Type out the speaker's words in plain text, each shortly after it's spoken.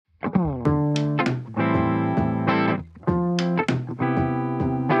Oh.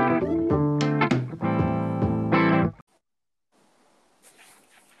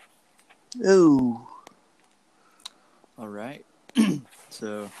 All right.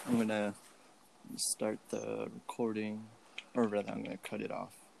 So I'm going to start the recording, or rather, I'm going to cut it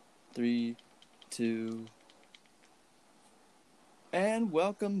off. 3, 2, and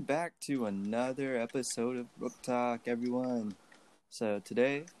welcome back to another episode of Book Talk, everyone. So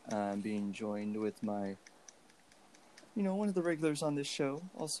today I'm being joined with my, one of the regulars on this show.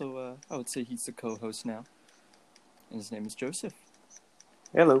 Also, I would say he's the co-host now. And his name is Joseph.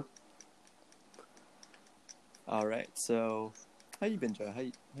 Hello. All right. So, how you been, Joe? How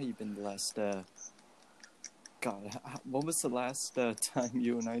you been the last? God, what was the last time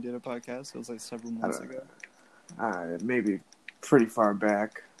you and I did a podcast? It was like several months ago. Maybe pretty far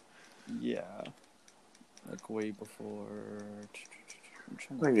back. Yeah, like way before. I'm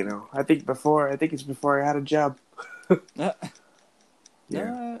trying to Well, I think it's before I had a job. Yeah.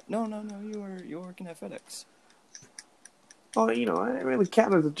 Yeah. No. You were working at FedEx. Oh, I didn't really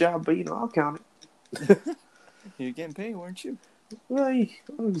count it as a job, but I'll count it. You were getting paid, weren't you? Well,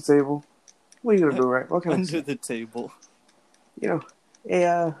 under the table. What are you gonna do, right? What can I say? Under the table.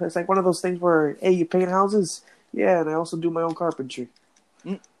 It's like one of those things where, hey, you paint houses? Yeah, and I also do my own carpentry.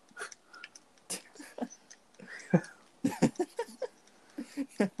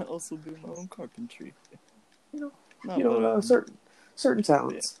 I also do my own carpentry. Certain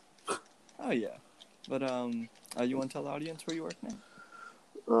talents. Yeah. Oh yeah, but you want to tell the audience where you work now?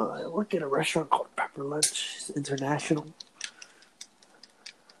 I work at a restaurant called Pepper Lunch International.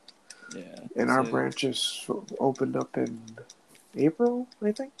 Yeah. And our branch is opened up in April,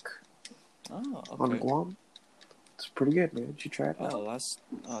 I think. Oh, okay. On Guam. It's pretty good, man. You should try it out.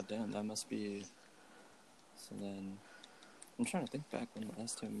 Oh, damn, that must be... So then... I'm trying to think back when the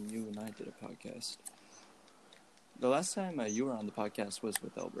last time you and I did a podcast. The last time you were on the podcast was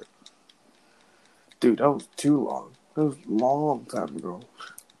with Albert. Dude, that was too long. That was a long time ago.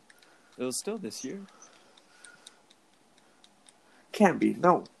 It was still this year. Can't be,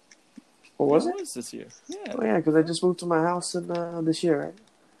 no. What was it? It was this year. Yeah. Oh, yeah, because I just moved to my house this year, right?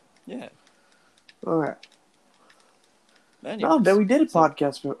 Yeah. All right. Anyways, no, then we did a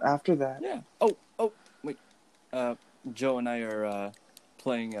podcast after that. Yeah. Oh, wait. Joe and I are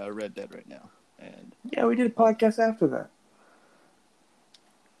playing Red Dead right now. And yeah, we did a podcast after that.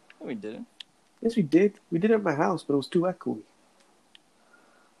 No, we didn't. Yes, we did. We did it at my house, but it was too echoey.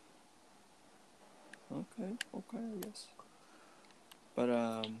 Okay, I guess. But,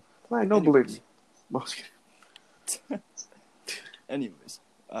 I don't believe me. Anyways,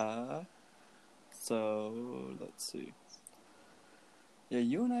 so let's see. Yeah,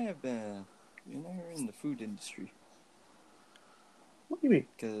 you and I are in the food industry. What do you mean?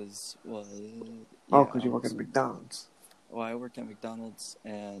 Because, because you work at McDonald's. Well, I work at McDonald's,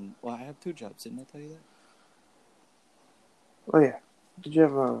 and, I have 2 jobs, didn't I tell you that? Oh, yeah. Did you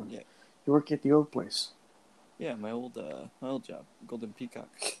have Yeah. You work at the old place? Yeah, my old job, Golden Peacock.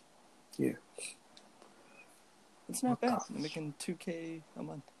 Yeah. It's not bad. I'm making $2K a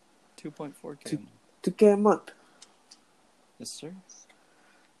month. 2.4K a month. $2K a month? Yes, sir.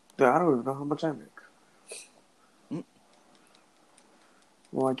 Dude, I don't even know how much I make.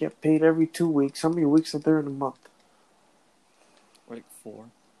 Well, I get paid every 2 weeks. How many weeks are there in a month? Like 4.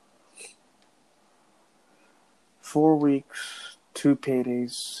 4 weeks, 2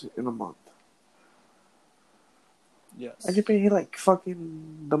 paydays in a month. Yes. I get paid like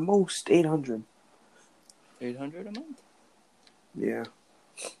fucking the most $800. $800 a month? Yeah.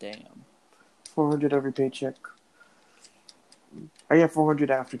 Damn. $400 every paycheck. I get $400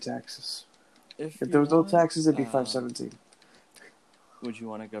 after taxes. If there was no taxes, it'd be $517. Would you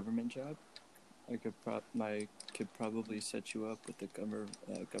want a government job? I could probably set you up with a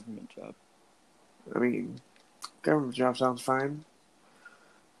government job. I mean, government job sounds fine.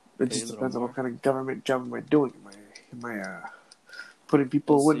 It just depends on what kind of government job am I doing. Am I putting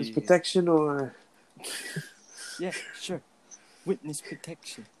people in witness protection or? Yeah, sure. Witness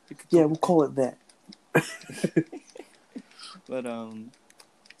protection. Yeah, we'll call it that. But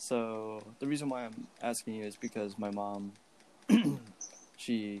so the reason why I'm asking you is because my mom,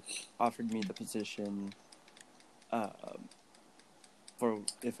 she offered me the position, for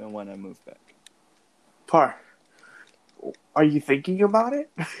if and when I move back. Are you thinking about it?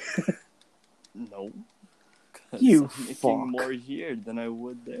 No. You I'm making more here than I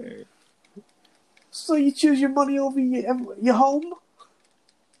would there. So you choose your money over your home?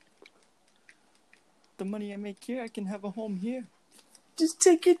 The money I make here, I can have a home here. Just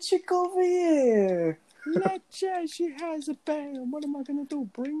take a chick over here. Leche, she has a band. What am I gonna do?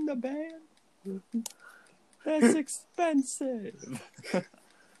 Bring the band? That's expensive.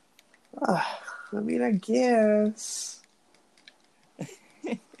 I mean, I guess.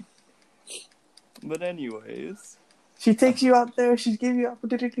 But anyways, She takes you out there. She's giving you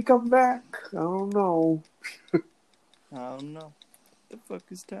opportunity to come back. I don't know. I don't know. The fuck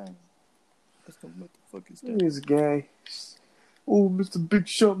is time? What the fuck is time? This guy. Oh, Mr. Big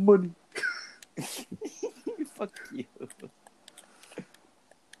Shot Money. Fuck you.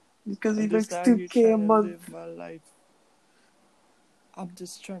 Because he I'm makes just out here 2K a trying to month. live my life. I'm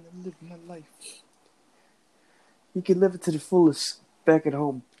just trying to live my life. You can live it to the fullest back at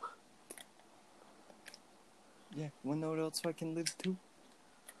home. Yeah, wanna know what else I can live too?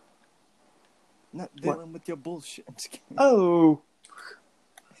 Not dealing with your bullshit. I'm just kidding. Oh!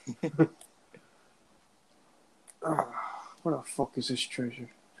 Where the fuck is this treasure?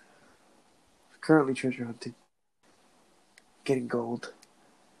 Currently treasure hunting. Getting gold.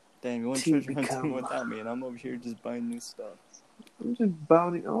 Damn, you went treasure hunting without me, and I'm over here just buying new stuff. I'm just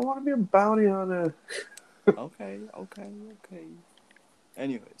bounty. I don't want to be a bounty hunter. Okay.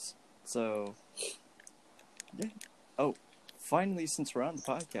 Anyways, so yeah. Oh, finally, since we're on the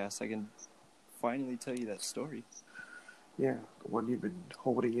podcast, I can finally tell you that story. Yeah, the one you've been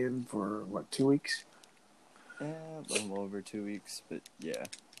holding in for, what, 2 weeks? Yeah, a little over 2 weeks, but yeah.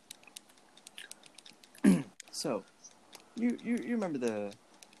 So, you remember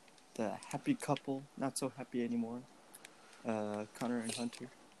the happy couple, not so happy anymore, Connor and Hunter?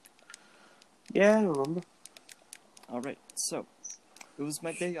 Yeah, I remember. All right, so it was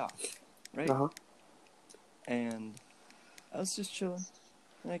my day off, right? Uh-huh. And I was just chilling,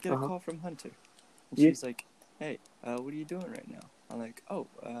 and I get a call from Hunter, and Yeah. she's like, "Hey, what are you doing right now?" I'm like, "Oh,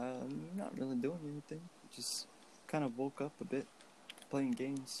 I'm not really doing anything. Just kind of woke up a bit, playing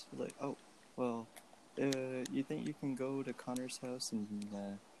games." Like, "Oh, well, you think you can go to Connor's house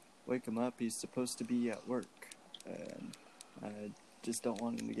and wake him up? He's supposed to be at work, and I just don't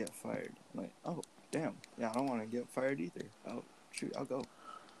want him to get fired." I'm like, "Oh, damn. Yeah, I don't want to get fired either. Oh, shoot, I'll go."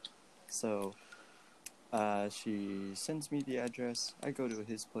 So, she sends me the address. I go to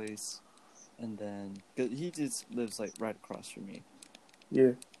his place, and then, cause he just lives like right across from me.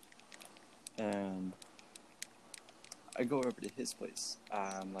 Yeah. And I go over to his place.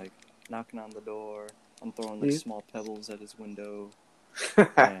 I'm like knocking on the door. I'm throwing like small pebbles at his window.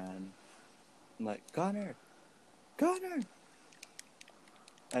 And I'm like, Connor!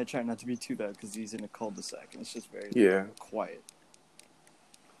 I try not to be too loud because he's in a cul-de-sac and it's just very quiet.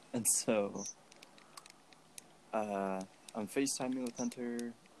 And so, I'm FaceTiming with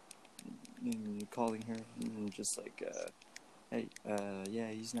Hunter, and calling her, and just like, hey, yeah,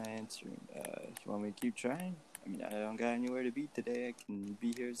 he's not answering. You want me to keep trying? I mean, I don't got anywhere to be today. I can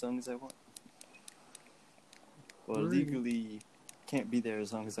be here as long as I want. Well, legally, can't be there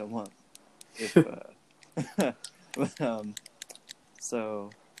as long as I want. If, but, so,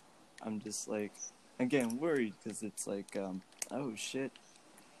 I'm just like, again, worried, because it's like, oh shit,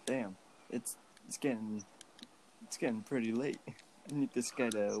 damn, it's getting pretty late. I need this guy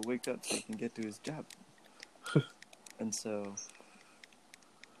to wake up so he can get to his job. And so,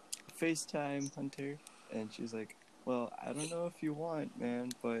 FaceTime Hunter, and she's like, well, I don't know if you want,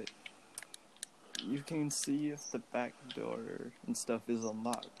 man, but you can see if the back door and stuff is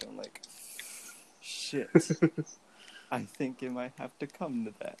unlocked. I'm like, shit. I think it might have to come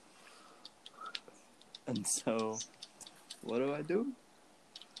to that. And so, what do?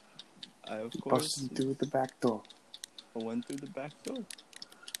 I, of course, busted through the back door. I went through the back door.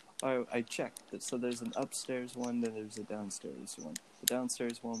 I checked. So there's an upstairs one, then there's a downstairs one. The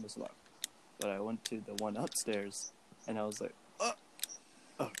downstairs one was locked. But I went to the one upstairs, and I was like,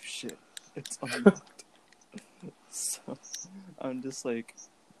 oh shit, it's unlocked. So, I'm just like,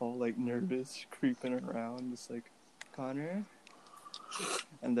 all like nervous, creeping around, just like, Connor?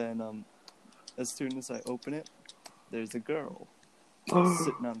 And then, as soon as I open it, there's a girl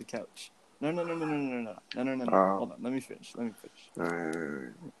sitting on the couch. No. Hold on, let me finish.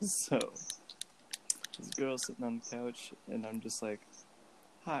 So, this girl sitting on the couch, and I'm just like,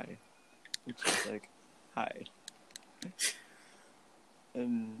 hi. And she's like, hi.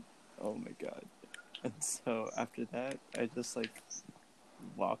 And, oh my god. And so, after that, I just like,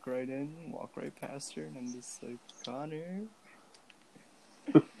 walk right past her, and I'm just like, Connor?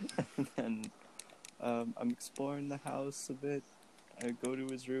 And then, I'm exploring the house a bit. I go to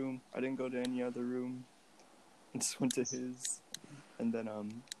his room. I didn't go to any other room. I just went to his. And then,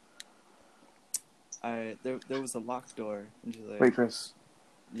 there was a locked door. And she's like, wait, Chris.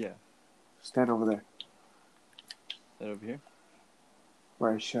 Yeah. Stand over there. That over here?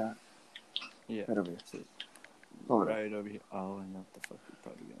 Where I shot. Yeah. Right over here. Sit Over there. right over here. Oh, I know what the fuck you're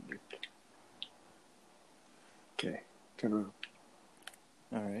probably gonna do. Okay. Turn around.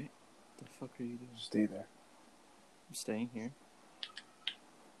 Alright. The fuck are you doing? Stay there. I'm staying here.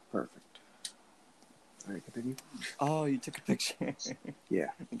 Perfect. Alright, continue. Oh, you took a picture.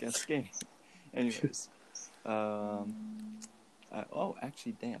 Yeah. I got scared. Anyways. Oh,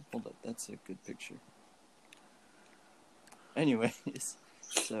 actually, damn. Hold up. That's a good picture. Anyways.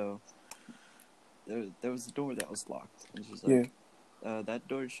 So, there was a door that was locked. And she's like, that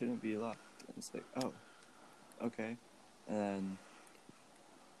door shouldn't be locked. And it's like, oh, okay. And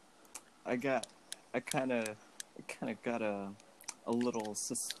I kind of got a little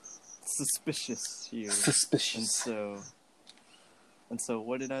suspicious here. Suspicious. And so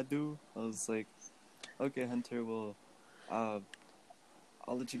what did I do? I was like, okay, Hunter, well, I'll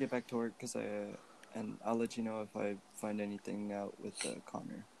let you get back to work and I'll let you know if I find anything out with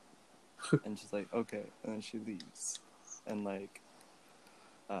Connor. And she's like, okay, and then she leaves, and like,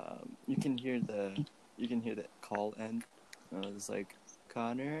 you can hear the call end. And I was like,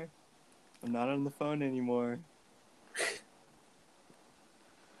 Connor, I'm not on the phone anymore.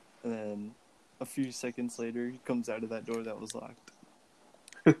 And then a few seconds later, he comes out of that door that was locked.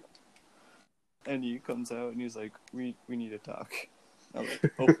 And he comes out and he's like, we need to talk. I was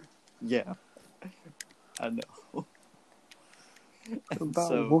like, oh, yeah, I know. About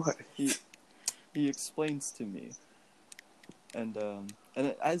so what? He explains to me. And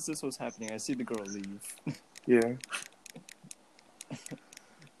as this was happening, I see the girl leave. Yeah.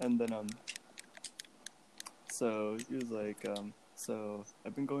 And then, so he was like, so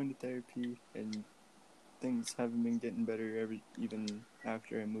I've been going to therapy and things haven't been getting better even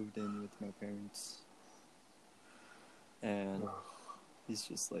after I moved in with my parents. And he's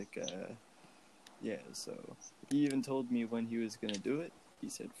just like, yeah, so he even told me when he was gonna do it. He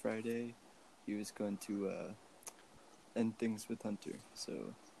said Friday he was going to end things with Hunter,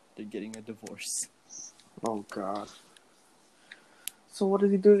 so they're getting a divorce. Oh God. So what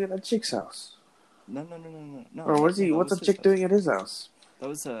is he doing at that chick's house? No. Or what's the chick doing at his house? That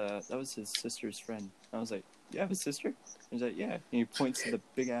was his sister's friend. I was like, you have a sister? He's like, yeah. And he points to the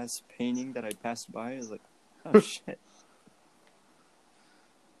big ass painting that I passed by. I was like, oh shit.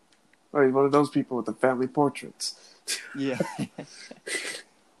 Oh, he's one of those people with the family portraits. Yeah.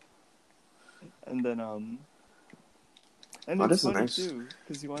 And then and this it's funny is nice. too,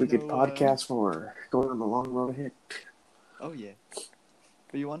 because you want We to could know podcast for going on the long road ahead. Oh yeah.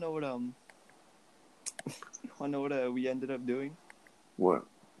 But you want to know what we ended up doing? What?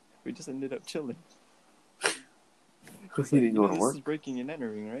 We just ended up chilling. He didn't go to work? This is breaking and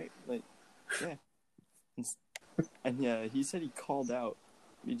entering, right? Like, yeah. And yeah, he said he called out.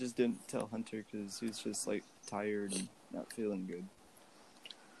 He just didn't tell Hunter because he was just like tired and not feeling good.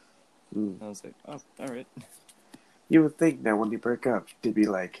 I was like, oh, alright. You would think that when they break up, they'd be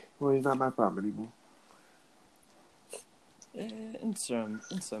like, well, he's not my problem anymore. In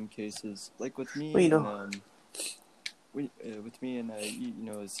some cases, like with me, well, and with me and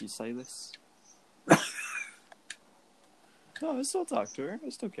see Silas. No, I still talk to her. I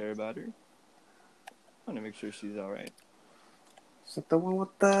still care about her. I want to make sure she's all right. Is that the one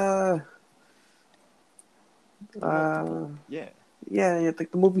with the? Yeah. Yeah,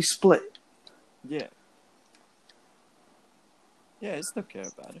 like the movie Split. Yeah. Yeah, I still care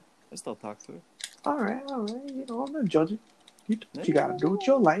about her. I still talk to her. All right. You know, I'm not judging. You do what you gotta do with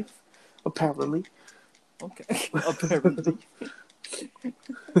your life, apparently. Okay. Apparently.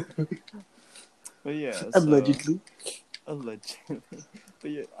 But yeah. Allegedly. Allegedly.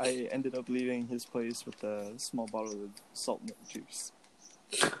 But yeah, I ended up leaving his place with a small bottle of salt milk juice.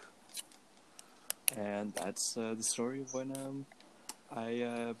 And that's the story of when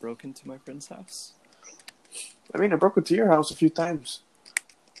I broke into my friend's house. I mean, I broke into your house a few times.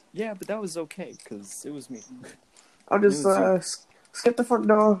 Yeah, but that was okay, because it was me. I'll just skip the front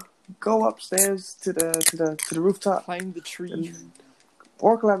door, go upstairs to the rooftop. Climb the tree.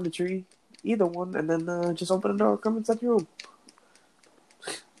 Or climb the tree. Either one, and then just open the door, come inside your room.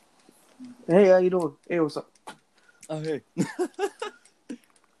 Hey, how you doing? Hey, what's up? Oh, hey.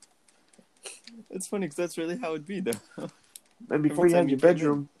 It's funny, because that's really how it'd be, though. And before you had your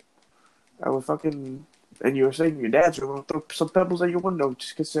bedroom, I would fucking... And you were saying your dad's room, I'll throw some pebbles at your window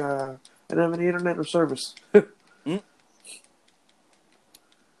just because I didn't have any internet or service. Those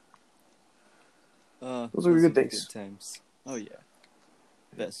were good days. Good times. Oh, yeah.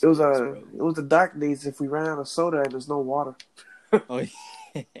 Best it was the dark days if we ran out of soda and there's no water. Oh,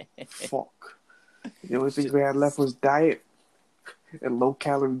 yeah. Fuck. The only things we had left was diet and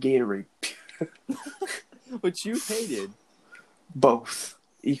low-calorie Gatorade. Which you hated. Both.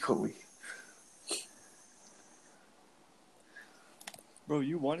 Equally. Bro,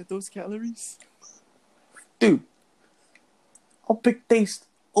 you wanted those calories? Dude, I'll pick taste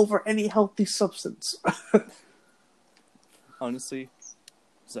over any healthy substance. Honestly,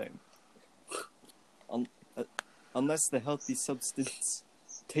 same. Unless the healthy substance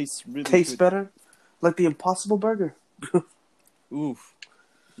tastes really Tastes good. better? Like the Impossible Burger. Oof.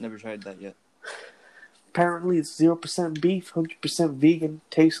 Never tried that yet. Apparently it's 0% beef, 100% vegan,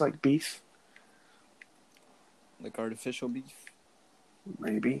 tastes like beef. Like artificial beef?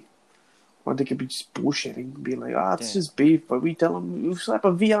 Maybe. Or they could be just bullshitting, be like, it's Damn. just beef, but we tell them, you slap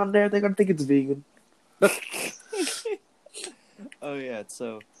a V on there, they're gonna think it's vegan. Oh yeah,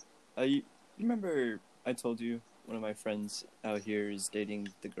 so you remember I told you one of my friends out here is dating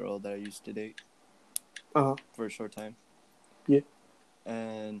the girl that I used to date Uh-huh. for a short time? Yeah.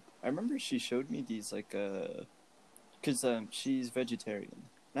 And I remember she showed me these like cuz she's vegetarian.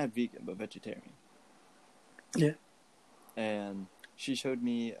 Not vegan, but vegetarian. Yeah. And she showed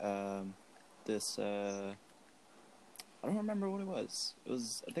me this I don't remember what it was.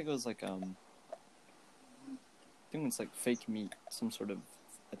 I think it was like I think it's like fake meat, some sort of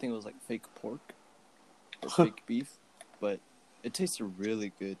I think it was like fake pork or fake beef, but it tasted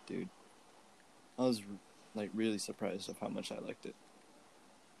really good, dude. I was like really surprised of how much I liked it.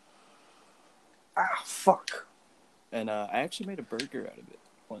 Fuck. And I actually made a burger out of it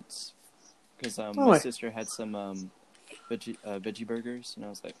once, because my way. sister had some veggie burgers, and I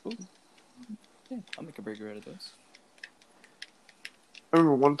was like, "Ooh, yeah, I'll make a burger out of those." I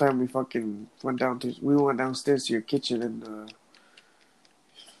remember one time we went downstairs to your kitchen and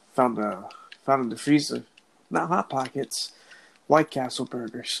found in the freezer, not Hot Pockets, White Castle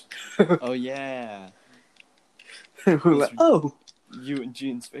burgers. Oh yeah, We were like, oh. You and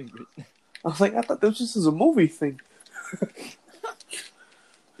Gene's favorite. I was like, I thought this was just a movie thing.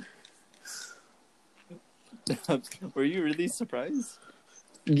 Were you really surprised?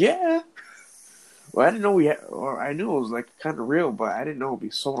 Yeah. Well, I didn't know I knew it was like kind of real, but I didn't know it'd be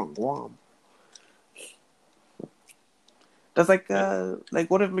sold on Guam. That's like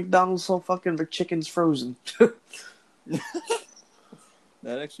what if McDonald's sold fucking McChickens frozen?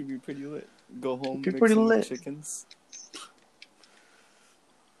 That'd actually be pretty lit. Go home, Be make pretty some lit. chickens.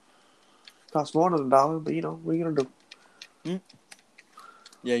 Cost more than $1, but what are you gonna do?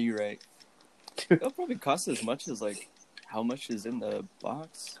 Yeah, you're right. It'll probably cost as much as like how much is in the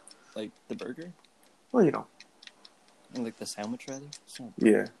box, like the burger. Well, Or, like the sandwich rather.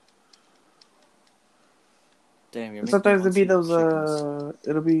 Yeah. Damn, you're making Sometimes it'll be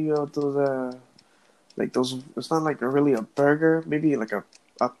chickens. those like those. It's not like really a burger. Maybe like a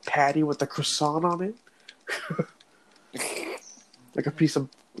patty with a croissant on it. Like a piece of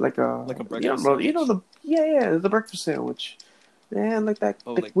like a breakfast sandwich? the breakfast sandwich. And like that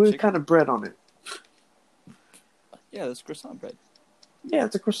like weird chicken? kind of bread on it. Yeah, that's croissant bread. Yeah,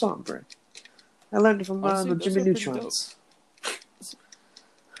 it's a croissant bread. I learned it from Honestly, the those Jimmy are pretty Neutrons.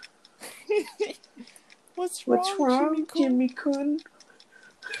 What's What's wrong, Jimmy Kun?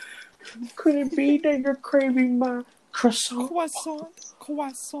 Could it be that you're craving my croissant?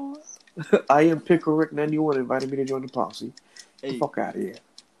 Croissant. I am Pickle Rick 91 invited me to join the posse. Hey, the fuck out of here.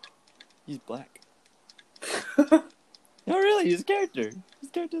 He's black. No, really, his character.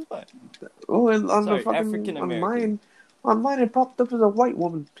 His character's black. Oh, and on Sorry, the fucking African American. on mine it popped up as a white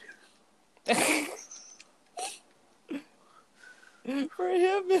woman. For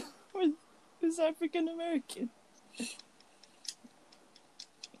him, it's African American.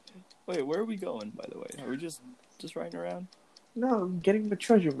 Wait, where are we going, by the way? Are we just riding around? No, I'm getting the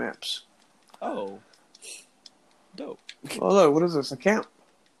treasure maps. Oh. Dope. Oh, look, what is this? A camp?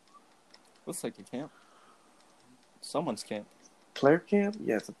 Looks like a camp. Someone's camp. Player camp?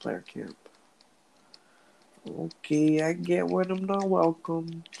 Yeah, it's a player camp. Okay, I get where I'm not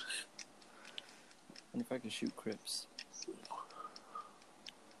welcome. I wonder if I can shoot Crips.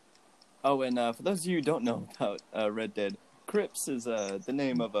 Oh, and for those of you who don't know about Red Dead, Crips is the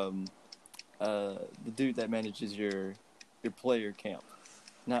name of the dude that manages your player camp.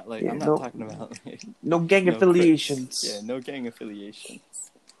 Not like I'm not talking about like, no gang affiliations. Crips. Yeah, no gang affiliations.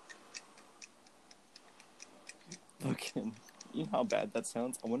 Fucking, you know how bad that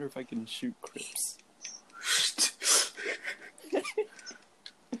sounds? I wonder if I can shoot Crips.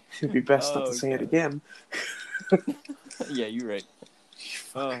 It'd be best not to say it again. Yeah, you're right.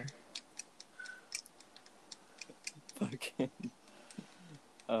 Fucking.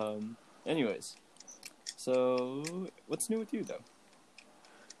 Anyways, so what's new with you though?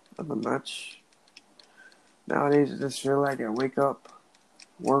 Nothing much. Nowadays, I just feel like I wake up,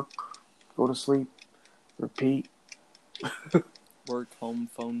 work, go to sleep, repeat. Work, home,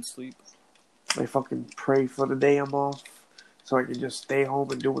 phone, sleep. I fucking pray for the day I'm off, so I can just stay home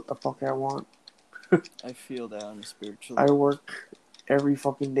and do what the fuck I want. I feel that on a spiritual I level. work every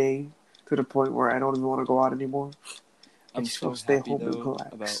fucking day to the point where I don't even want to go out anymore. I'm just so want to stay happy home and though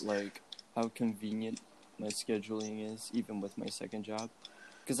relax. about like how convenient my scheduling is, even with my second job,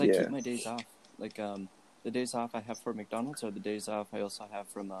 because I Yeah. keep my days off. Like the days off I have for McDonald's are the days off I also have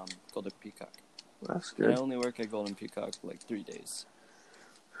from Golden Peacock. That's And I good. only work at Golden Peacock like 3 days.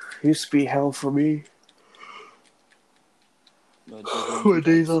 Used to be hell for me. Juggling My two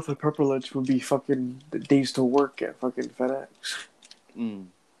days jobs. off at Purple Lunch would be fucking the days to work at fucking FedEx. Mm.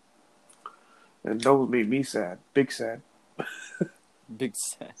 And those made me sad. Big sad. Big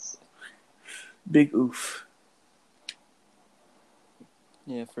set. Big oof.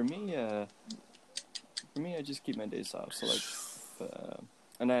 Yeah, for me, I just keep my days off. So like,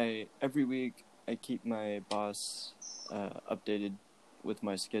 and every week I keep my boss updated with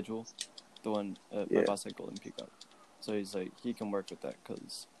my schedule. The one my Yeah. boss at Golden Peacock. So he's like, he can work with that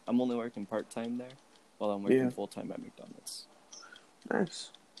because I'm only working part time there, while I'm working Yeah. full time at McDonald's.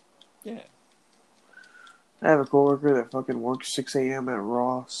 Nice. Yeah. I have a coworker that fucking works 6 a.m. at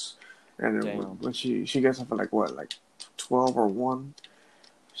Ross. And then Damn. when she gets up at like 12 or 1,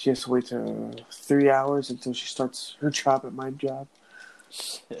 she has to wait to 3 hours until she starts her job at my job.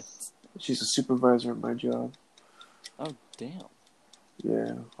 Shit. She's a supervisor at my job. Oh damn.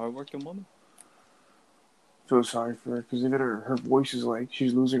 Yeah. Hardworking woman. Feel sorry for her because even her voice is like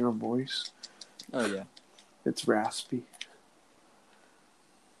she's losing her voice. Oh yeah. It's raspy.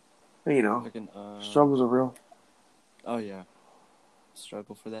 But, you know, Fucking, struggles are real. Oh yeah.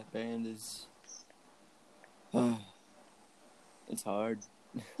 Struggle for that band is. It's hard.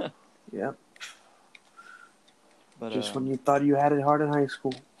 Yep. But Just when you thought you had it hard in high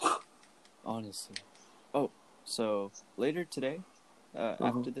school. honestly. Oh, so later today,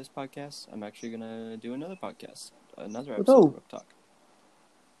 after this podcast, I'm actually gonna do another podcast, another episode of Rook Talk,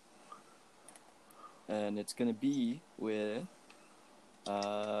 and it's gonna be with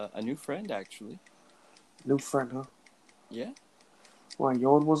a new friend actually. New friend, huh? Yeah. Why,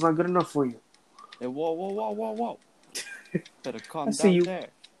 your old one's not good enough for you? Hey, whoa! Better calm I see down you. there.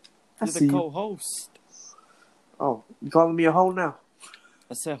 I You're see the you. co-host. Oh, you calling me a hoe now?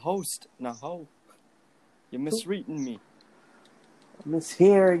 I said host, not hoe. You're misreading me. I'm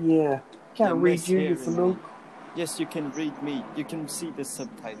mishearing you. You're Can't read you, you mishearing me. fanook. Yes, you can read me. You can see the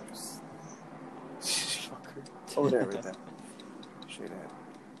subtitles. Fucker. Oh, there, right there. Straight ahead.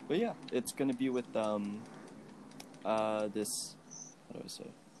 But yeah, it's gonna be with this. How do I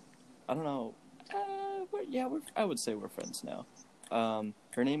say? I don't know. I would say we're friends now.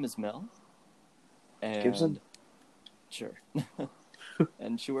 Her name is Mel. And Gibson? Sure.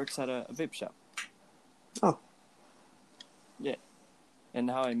 And she works at a vape shop. Oh. Yeah. And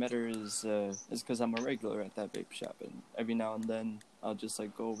how I met her is because I'm a regular at that vape shop, and every now and then I'll just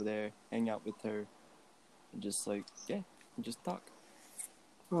like go over there, hang out with her, and just like and just talk.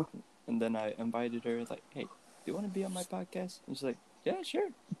 Oh. And then I invited her, like, hey, do you want to be on my podcast? And she's like, yeah, sure.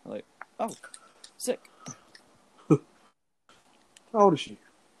 I'm like, oh, sick. How old is she?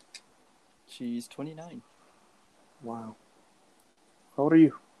 She's 29. Wow. How old are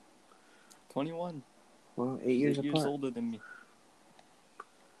you? 21. Well, 8 She's years 8 apart. years older than me.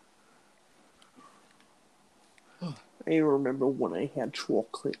 I remember when I had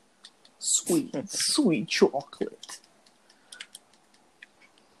chocolate. Sweet, sweet chocolate.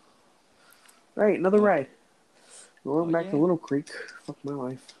 Right, another ride. We're going back to Little Creek. Fuck my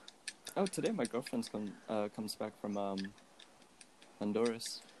life. Oh, today my girlfriend comes back from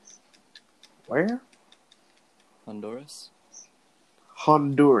Honduras. Where? Honduras?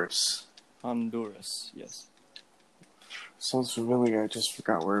 Honduras. Honduras, yes. Sounds familiar, I just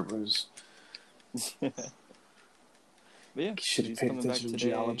forgot where it was. But yeah, Should have she's paid coming back attention to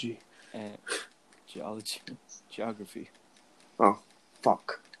today. geology. Geography. Oh,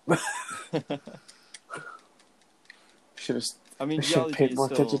 fuck. Should have. I mean, I should have geology paid is more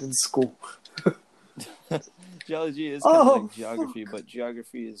still... attention in school. Geology is kind of like geography, but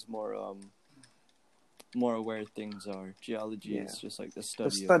geography is more where things are. Geology is just like the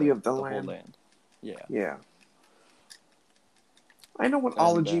study of the whole land. land. Yeah. Yeah. I know what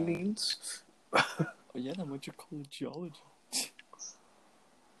ology means. Oh yeah, then what'd you call it, geology?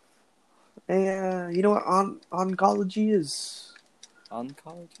 Hey, you know what oncology is?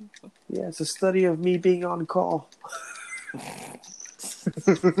 Oncology? What? Yeah, it's a study of me being on call.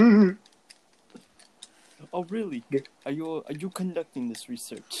 Oh really? Are you conducting this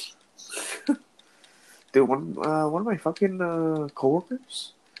research? Dude, one of my fucking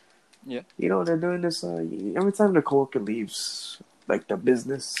coworkers. Yeah. You know, they're doing this. Every time the coworker leaves, like the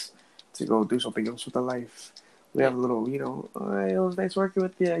business, to go do something else with their life, We have a little, oh, it was nice working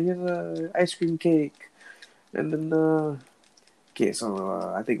with you. Here's a ice cream cake. And then, okay,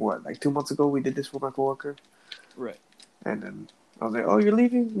 so I think like 2 months ago we did this with my coworker. Right. And then I was like, oh, you're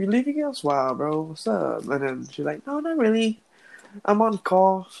leaving? You're leaving us? Wow, bro, what's up? And then she's like, no, not really. I'm on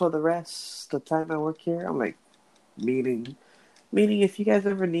call for the rest of the time I work here. I'm like, meaning if you guys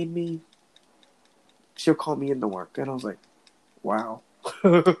ever need me, she'll call me into work. And I was like, wow.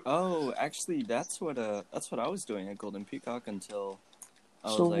 Oh, actually, that's what I was doing at Golden Peacock until I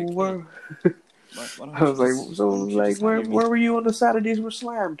was So like, hey, where? why don't I was like, you so like, just hire me? where were you on the Saturdays we're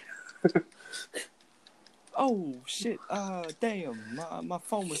slammed? Oh shit! Damn, my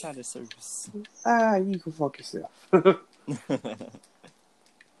phone was out of service. You can fuck yourself.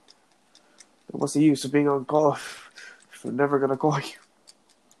 What's the use of being on call if we're never gonna call you?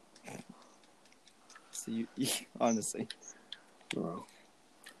 So you honestly. Bro.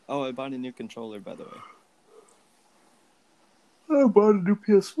 Oh, I bought a new controller, by the way. I bought a new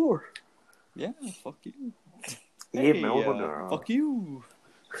PS4. Yeah, fuck you. I Hey, gave my old one fuck you.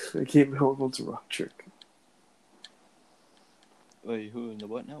 I gave my old one to Roderick. Wait, who in the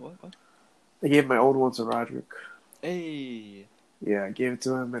what now? What? I gave my old one to Roderick. Hey. Yeah, I gave it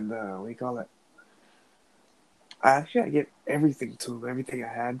to him, and what do you call it? I gave everything to him. Everything I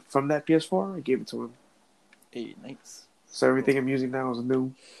had from that PS4, I gave it to him. Hey, nice. So everything I'm using now is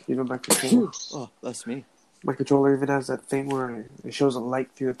new. Even my controller. Oh, that's me. My controller even has that thing where it shows a light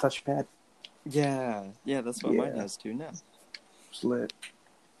through the touchpad. Yeah, that's what mine has too now. It's lit.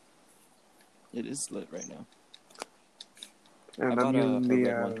 It is lit right now. And I'm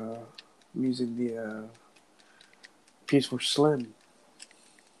using the PS4 Slim.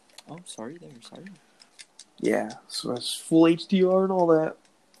 Oh, sorry. Yeah, so it's full HDR and all that.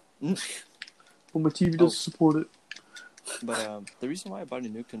 But my TV doesn't support it. But the reason why I bought a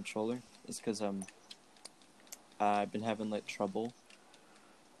new controller is because I've been having like trouble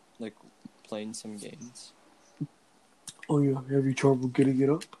like playing some games. Oh yeah, have you trouble getting it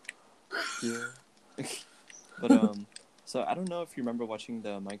up? Yeah. But so I don't know if you remember watching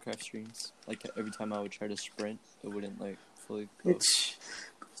the Minecraft streams. Like every time I would try to sprint, it wouldn't like fully go. Those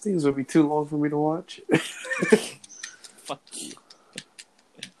things would be too long for me to watch. Fuck you.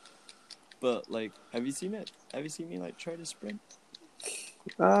 But like, have you seen it? Have you seen me like try to sprint?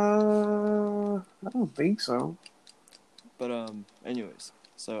 I don't think so. But anyways,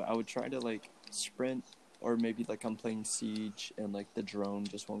 so I would try to like sprint, or maybe like I'm playing Siege and like the drone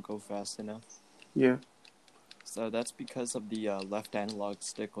just won't go fast enough. Yeah. So that's because of the left analog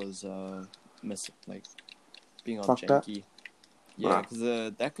stick was missing, like being all Fucked up? janky. Yeah, because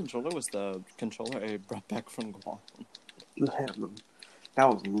that controller was the controller I brought back from Guam. That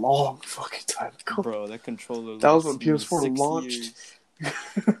was a long fucking time ago. Bro, that controller. That was when PS4 launched.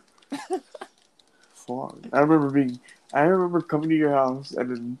 Fuck. I remember coming to your house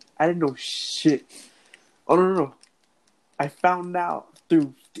and then I didn't know shit. Oh no. I found out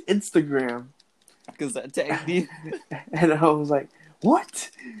through Instagram. Because that tagged me. And I was like, what?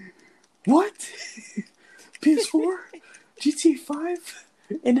 PS4? GTA 5?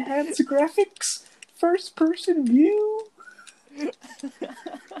 Enhanced graphics? First person view? I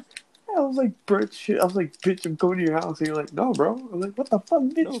was like, bitch, I'm coming to your house. And you're like, no, bro. I'm like, what the fuck,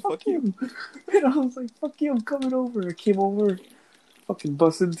 bitch? No, fuck you. And I was like, fuck you, I'm coming over. I came over, fucking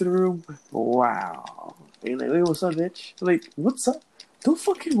bust into the room. Wow. And you're like, wait, what's up, bitch? I'm like, what's up? Don't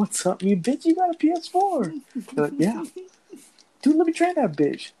fucking what's up, me, bitch. You got a PS4. You're like, yeah. Dude, let me try that,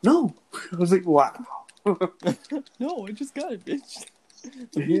 bitch. No. I was like, wow. No, I just got it, bitch.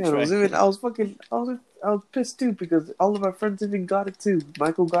 Yeah, I was pissed too because all of our friends even got it too.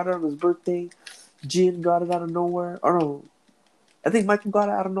 Michael got it on his birthday. Gian got it out of nowhere. Or no, I think Michael got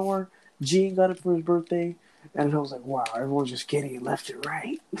it out of nowhere. Gian got it for his birthday. And I was like, wow, everyone's just getting it left and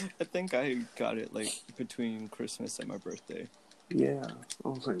right. I think I got it like between Christmas and my birthday. Yeah, I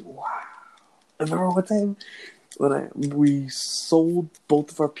was like, wow. I remember one time when we sold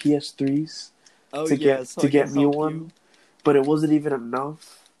both of our PS3s to get me one, but it wasn't even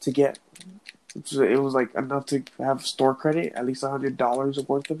enough to get. It was like enough to have store credit, at least $100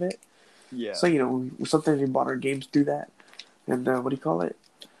 worth of it. Yeah. So sometimes we bought our games through that, and what do you call it?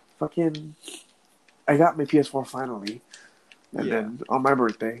 Fucking, I got my PS4 finally, and then on my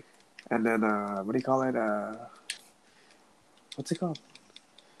birthday, and then what do you call it? What's it called?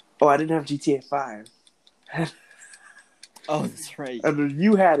 Oh, I didn't have GTA 5. Oh, that's right. And then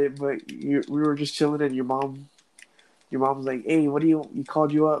you had it, but we were just chilling, and your mom was like, "Hey, he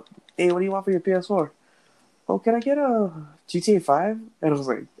called you up? Hey, what do you want for your PS4? Oh, can I get a GTA 5?" And I was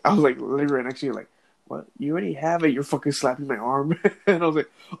like, literally right next to you, like, what? You already have it? You're fucking slapping my arm, and I was like,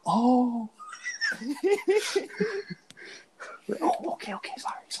 oh. Oh, okay,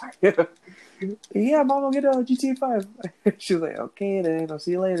 sorry. Yeah, Mom, I'll get a GTA 5. She's like, okay, then, I'll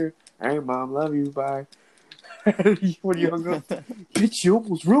see you later. All right, Mom, love you, bye. When you hung up, bitch, you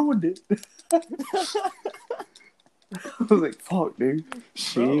almost ruined it. I was like, fuck, dude.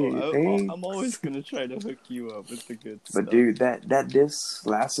 Shit, Bro, thanks. I'm always gonna try to hook you up with the good But, stuff. dude, that disc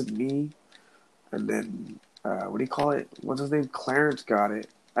lasted me, and then, what do you call it? What's his name? Clarence got it.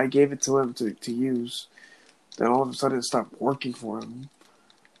 I gave it to him to use. Then all of a sudden it stopped working for him.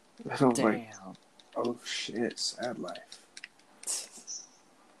 And I was like, Damn. oh shit, sad life.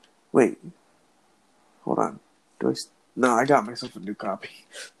 Wait, hold on. No, I got myself a new copy.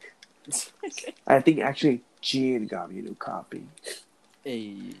 I think actually Jane got me a new copy.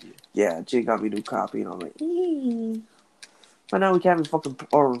 Hey. Yeah, Jane got me a new copy, and I'm like, but now we can't even fucking.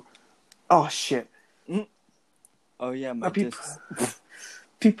 Or, oh shit. Oh yeah, my disc.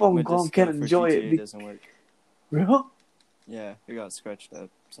 People My on GOM disc can't for enjoy GTA it. doesn't work. Real? Yeah, it got scratched up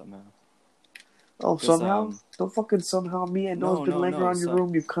somehow. Oh, 'Cause, somehow? Don't fucking somehow me. I know it's been laying around your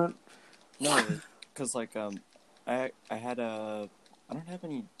room, you cunt. No, because like I had a. I don't have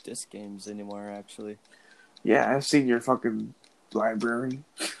any disc games anymore actually. Yeah, I've seen your fucking library.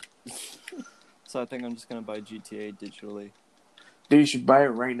 So I think I'm just gonna buy GTA digitally. Dude, you should buy it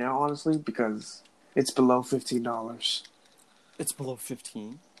right now, honestly, because it's below $15. It's below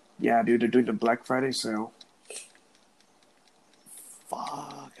 15. Yeah, dude, they're doing the Black Friday sale.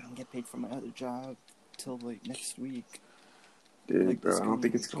 Fuck! I don't get paid for my other job till like next week. Dude, Like bro, this I don't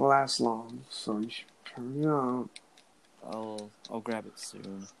think coming it's gonna last long, so you should hurry up. I'll grab it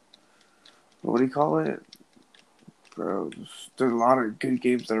soon. What do you call it? Bro, there's a lot of good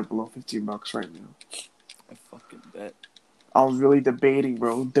games that are below $15 right now. I fucking bet. I was really debating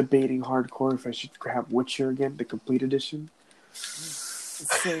hardcore if I should grab Witcher again, the complete edition.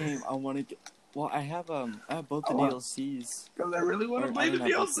 Same. I want to get. Well, I have both the DLCs. Because I really want to I play the don't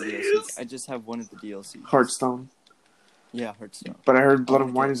have both the DLCs. I just have one of the DLCs. Hearthstone. Yeah, Hearthstone. But I heard Blood I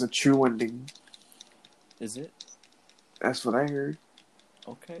and wanna Wine get- is a true ending. Is it? That's what I heard.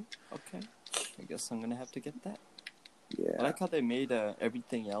 Okay. I guess I'm gonna have to get that. Yeah. I like how they made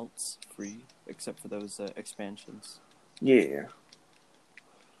everything else free except for those expansions. Yeah.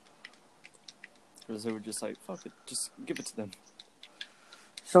 Because they were just like, fuck it, just give it to them.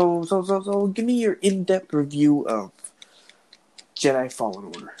 So, give me your in-depth review of Jedi Fallen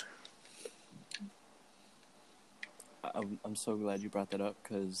Order. I'm so glad you brought that up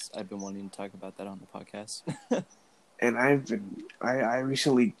because I've been wanting to talk about that on the podcast. And I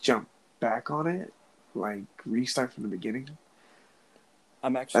recently jumped back on it, like restart from the beginning.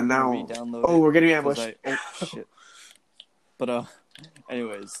 I'm actually And gonna now, re-download it. oh, we're getting ambushed. Oh shit. But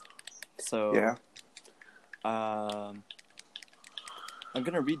anyways, so Yeah. I'm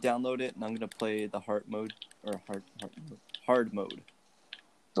gonna re-download it and I'm gonna play the hard mode. Oh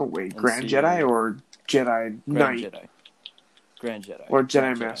wait, And Grand see- Jedi or Jedi Knight Grand Jedi. or Jedi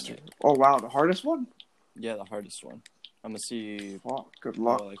Grand Master? Knight. Oh wow, the hardest one. Yeah, the hardest one. I'm gonna see Fuck, good how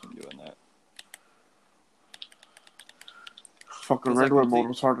luck. well I can do in that. Fucking 'Cause I regular complete- mode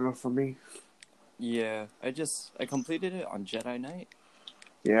was hard enough for me. Yeah, I completed it on Jedi Knight,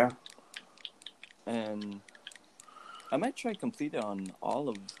 Yeah. and I might try complete it on all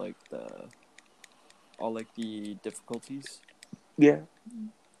the difficulties. Yeah.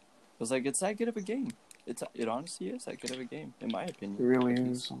 Cause like it's that good of a game. It honestly is that good of a game, in my opinion. It really at is,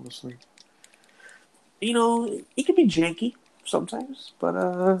 least. honestly. You know, it can be janky sometimes,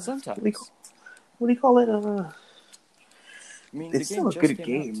 but Sometimes. what do you call it? I mean, It's the still game a just good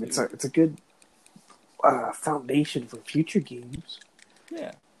came game. out, It's a good foundation for future games.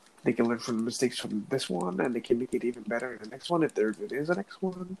 Yeah. They can learn from the mistakes from this one, and they can make it even better in the next one if there is a next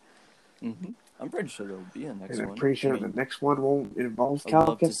one. Mm-hmm. I'm pretty sure there'll be a next And one. I'm pretty sure I mean, the next one won't involve I'd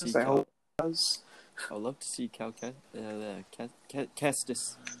love to Cal see Kestis. I hope it does. I'd love to see Kestis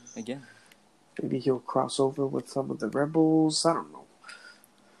again. Maybe he'll cross over with some of the rebels. I don't know.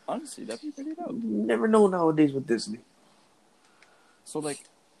 Honestly, that'd be pretty dope. You never know nowadays with Disney. So like,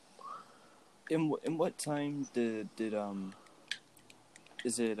 in what time did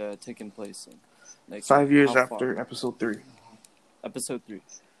is it taking place in? Like 5 years how after far? Episode 3. Episode 3.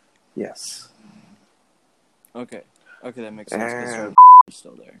 Yes. Okay, that makes sense because And you're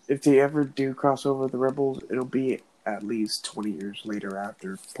still there. if they ever do cross over with the rebels, it'll be at least 20 years later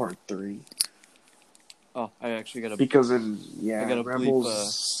after Part 3. Oh, I actually gotta. Because I gotta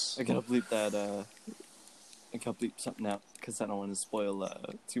Rebels. I gotta bleep that. I gotta bleep something out because I don't want to spoil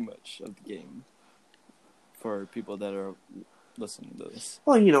too much of the game for people that are listening to this.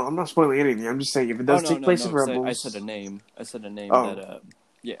 Well, I'm not spoiling anything. I'm just saying if it does take place in Rebels. I said a name. Oh. That.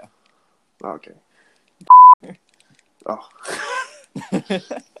 Yeah. Okay. Oh.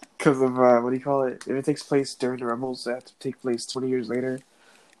 Because of, what do you call it? If it takes place during the Rebels, it has to take place 20 years later.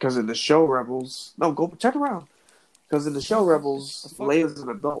 Because in the show Rebels... No, go check around. Because in the show Rebels, Leia's an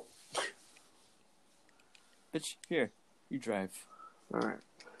adult. Bitch, here, you drive. Alright.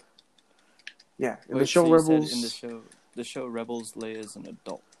 Yeah, in Wait, the show so you Rebels... said in the show Rebels, Leia is an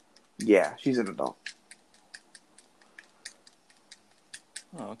adult. Yeah, she's an adult.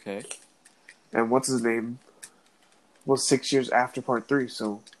 Oh, okay. And what's his name? Was 6 years after Part 3,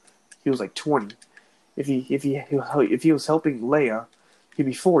 so he was like 20. If he was helping Leia, he'd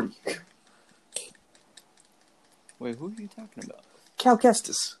be 40. Wait, who are you talking about? Cal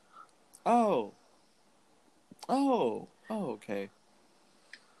Kestis. Oh, okay.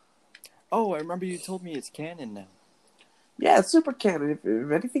 Oh, I remember you told me it's canon now. Yeah, it's super canon.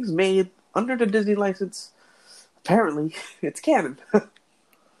 If anything's made under the Disney license, apparently it's canon.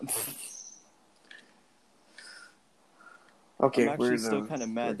 Okay, I'm actually still kind of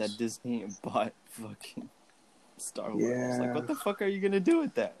mad that Disney bought fucking Star Wars. Yeah. Like, what the fuck are you gonna do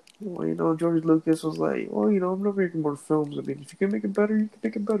with that? Well, George Lucas was like, well, I'm not making more films. I mean, if you can make it better, you can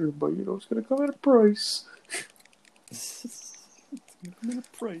make it better. But, it's going to come at a price. It's gonna come at a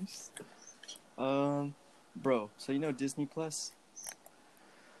price. Bro, so Disney Plus?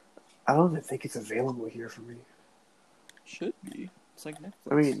 I don't even think it's available here for me. Should be. It's like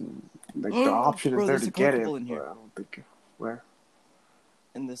Netflix. I mean, like, the option is there to get it, in here. but I don't think... Where?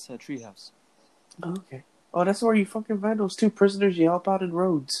 In this treehouse. Oh, okay. Oh, that's where you fucking find those two prisoners you help out in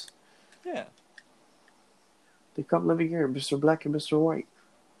Rhodes. Yeah. They come living here, Mr. Black and Mr. White.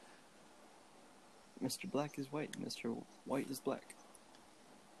 Mr. Black is white, Mr. White is black.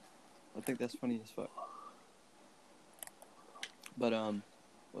 I think that's funny as fuck. But, what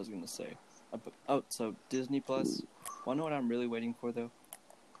was I gonna say? So Disney Plus. Wanna know what I'm really waiting for, though?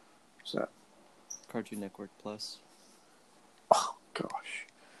 What's that? Cartoon Network Plus. Oh, gosh.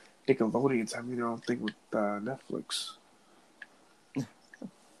 Nickelodeon's having their own thing with Netflix.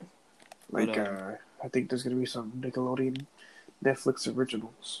 Like, I think there's gonna be some Nickelodeon Netflix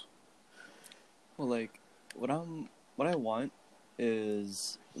originals. Well, like, what I want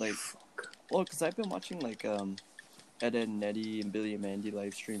is, like, well, because I've been watching, like, Ed, Edd n Eddy and Billy and Mandy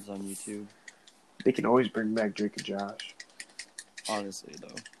live streams on YouTube. They can always bring back Drake and Josh. Honestly,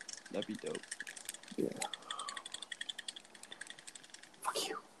 though. That'd be dope. Yeah. Fuck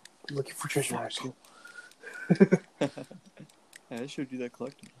you. I'm looking for treasure rescue. Hey, I showed you that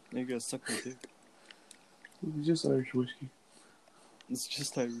collectible. Now you gotta suck my dick. It's just Irish whiskey. It's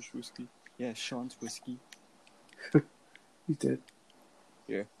just Irish whiskey. Yeah, Sean's whiskey. He's dead.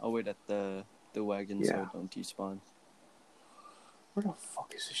 Here, I'll wait at the wagon so it don't despawn. Where the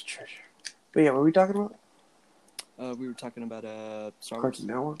fuck is this treasure? But yeah, what were we talking about? We were talking about Star Wars. Cartoon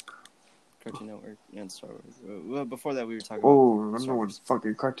Network? Cartoon Network and Star Wars. Well, before that we were talking about Star remember when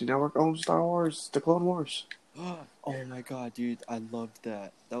fucking Cartoon Network owned Star Wars? The Clone Wars. Oh my god, dude, I loved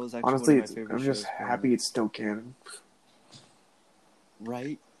that. That was actually honestly, one of my favorite I'm just happy it's still canon.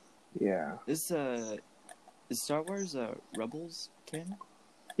 Right? Yeah. Is Star Wars Rebels canon?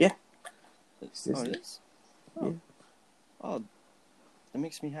 Yeah. It is? Oh. Yeah. Oh, that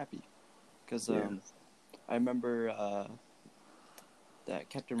makes me happy. Because I remember that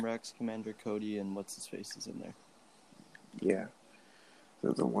Captain Rex, Commander Cody, and what's-his-face is in there. Yeah.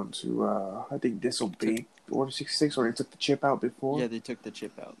 They're the ones who, I think, disobeyed Order 66, or they took the chip out before. Yeah, they took the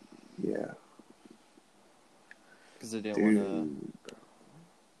chip out. Yeah. Because they didn't want to...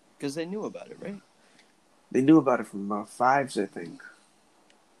 Because they knew about it, right? They knew about it from Fives, I think.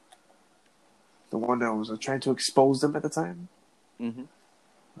 The one that was trying to expose them at the time. Mm-hmm.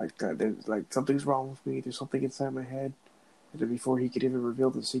 Like, there's, like, something's wrong with me. There's something inside my head. And then before he could even reveal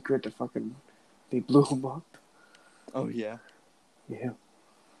the secret, they blew him up. Oh, yeah. Yeah.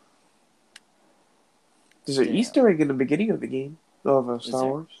 There's an Easter egg in the beginning of the game of Star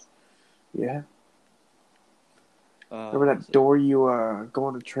Wars. Yeah. Remember that door you go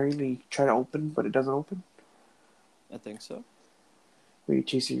on a train and you try to open, but it doesn't open? I think so. Were you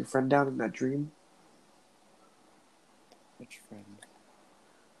chasing your friend down in that dream? Which friend?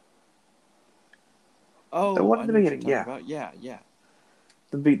 Oh, the one in the beginning, yeah. About. Yeah.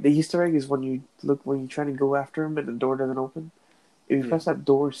 The Easter egg is when you're trying to go after him and the door doesn't open. If you press that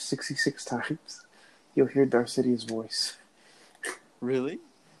door 66 times, you'll hear Darth Sidious' voice. Really?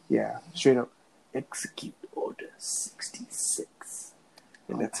 Yeah, straight up. Execute Order 66.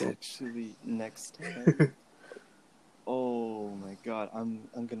 And that's actually, next time. Oh my god, I'm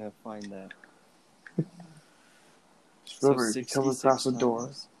gonna find that. Just remember, if you come across the door,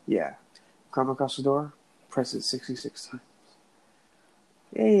 come across the door, press it 66 times.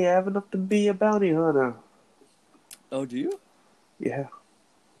 Hey, I have enough to be a bounty hunter. Oh, do you? Yeah,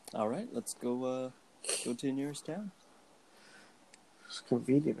 All right, let's go to the nearest town. it's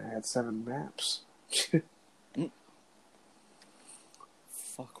convenient. I had 7 maps.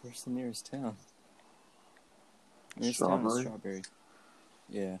 Fuck, where's the nearest town? Nearest town is Strawberry. Strawberry.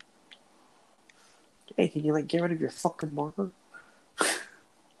 Yeah. Hey, can you, like, get rid of your fucking marker?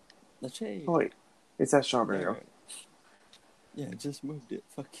 Let's say. Oh, wait. It's that Strawberry. There. Yeah, I just moved it.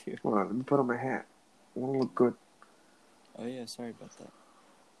 Fuck you. Hold on, let me put on my hat. I want to look good. Oh yeah, sorry about that.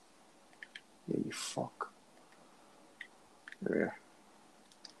 Yeah, you fuck. There we are.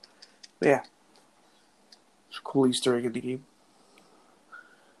 But yeah. It's a cool Easter egg in the game.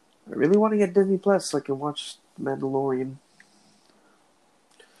 I really want to get Disney Plus so I can watch Mandalorian.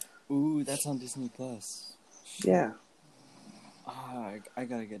 Ooh, that's on Disney Plus. Yeah. I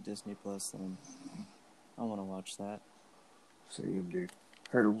gotta get Disney Plus then. I want to watch that. Same, dude.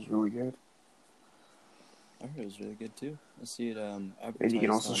 Heard it was really good. I heard it was really good too. I see it advertised And you can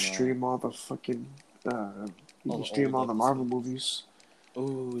also on, stream all the fucking... you all can the stream all old the Marvel episodes. movies.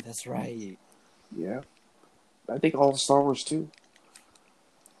 Ooh, that's right. Yeah. I think all the Star Wars, too.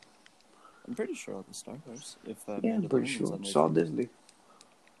 I'm pretty sure all the Star Wars. If Yeah, I'm pretty Mandalorian's sure. on there It's all too. Disney.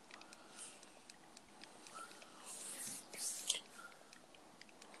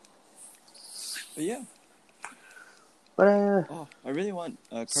 But yeah. But, Oh, I really want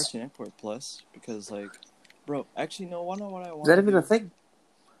Cartoon Network Plus because, like, bro, actually, no. What I is want that to even do? a thing?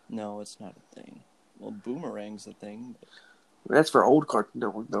 No, it's not a thing. Well, Boomerang's a thing. But That's for old Cartoon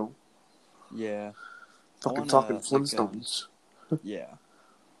Network, though. yeah, I Fucking want talking to Flintstones. yeah,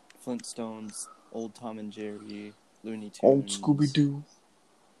 Flintstones, old Tom and Jerry, Looney Old Tunes. Scooby-Doo.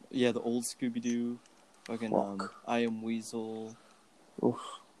 Yeah, the old Scooby Doo. Fucking Fuck. I Am Weasel, Oof.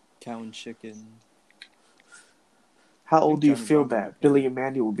 Cow and Chicken. How I old think do you Johnny feel Bravo might that be on Billy there. and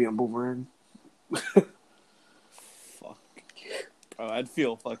Mandy will be on Boomerang? Fuck. Bro, I'd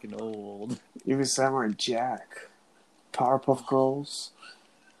feel fucking old. Even Samurai Jack. Powerpuff Girls.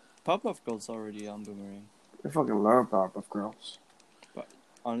 Powerpuff Girls already on Boomerang. I fucking love Powerpuff Girls. But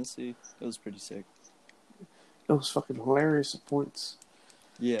honestly, it was pretty sick. It was fucking hilarious at points.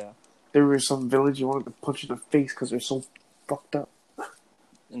 Yeah. There were some villains you wanted to punch in the face because they're so fucked up.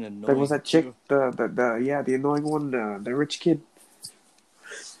 And annoying Like, was that chick, too. the annoying one, the rich kid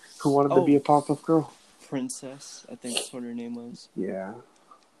who wanted to be Oh, a Powerpuff Girl? Princess, I think that's what her name was. Yeah.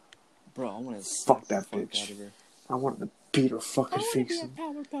 Bro, I want to slap Fuck the that fuck bitch. out of her. I wanted to beat her I fucking want to face be a in.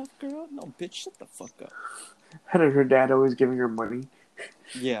 Powerpuff Girl. No, bitch, shut the fuck up. And then her dad always giving her money.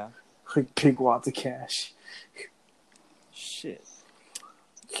 Yeah. Like big wads of cash. Shit.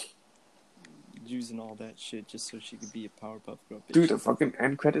 Using all that shit just so she could be a Powerpuff Girl. Bitch, Dude, the shut the fucking fuck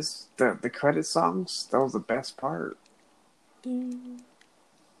end credits, the credit songs, that was the best part. up.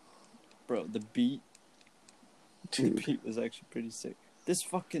 Bro, the beat Dude. was actually pretty sick. This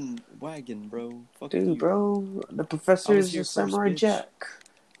fucking wagon, bro. Fuck Dude, you. bro, the I professor was is here a first, Samurai bitch. Jack.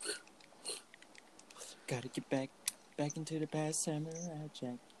 Gotta get back into the past, Samurai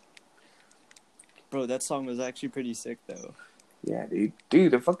Jack. Bro, that song was actually pretty sick, though. Yeah, dude.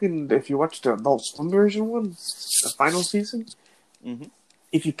 Dude, if you watch the Adult Swim version one, the final season, Mm-hmm.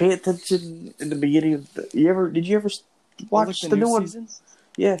 if you pay attention in the beginning of did you ever Oh, like watch the the new new one? season?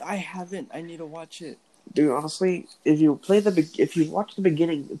 Yeah. I haven't. I need to watch it. Dude, honestly, if you watch the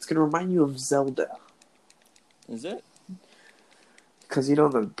beginning, it's gonna remind you of Zelda. Is it? Because you know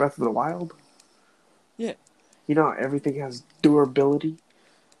the Breath of the Wild? Yeah. You know how everything has durability?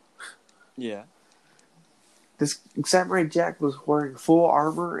 Yeah. This Samurai Jack was wearing full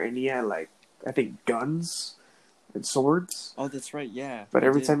armor and he had, like, I think guns and swords. Oh, that's right. Yeah. But I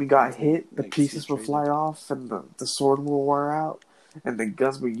every did time he got want to, hit, the like, see a pieces would fly trailer. off and the sword will wear out and the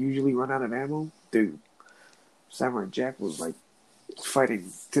guns would usually run out of ammo. Dude, Samurai Jack was, like,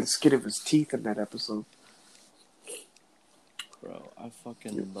 fighting to the skin of his teeth in that episode. Bro, I It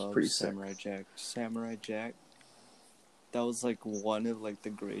fucking was love pretty sick. Samurai Jack. Samurai Jack. That was, like, one of, like, the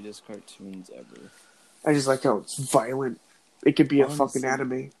greatest cartoons ever. I just like how it's violent. It could be a fucking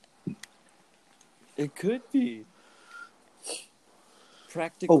Honestly. anime. It could be.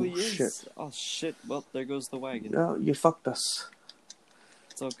 Practically Oh, is. shit. Oh, shit. Well, there goes the wagon. No, you fucked us.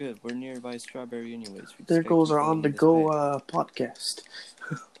 It's all good. We're nearby Strawberry anyways. We just There gotta goes keep our going on the in this go bag. podcast.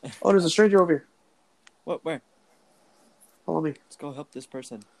 Oh, there's a stranger over here. What? Where? Follow me. Let's go help this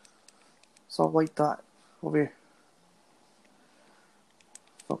person. Saw a white dot over here.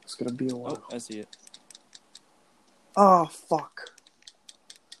 Fuck, it's gonna be a while. Oh, I see it. Oh, fuck.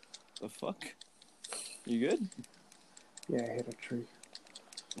 The fuck? You good? Yeah, I hit a tree.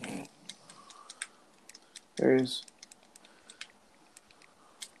 There he is.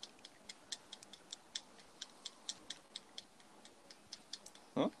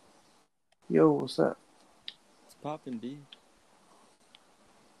 Yo, what's up? It's poppin', B.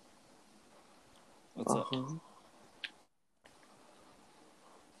 What's up?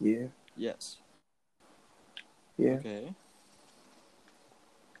 Yeah, Yes. yeah. Okay.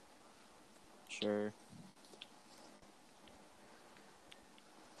 Sure.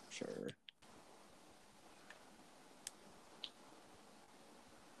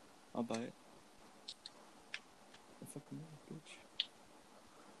 I'll buy it. I fucking know, bitch.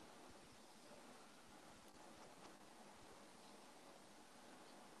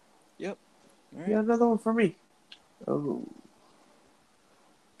 Yep. Alright. Yeah, another one for me. Oh.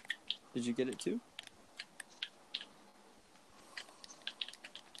 Did you get it too?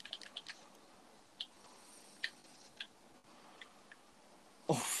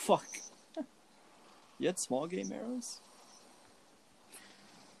 Oh, fuck. You had small game arrows?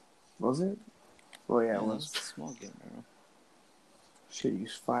 Was it? Oh, yeah, it That was. was a small game arrow. Should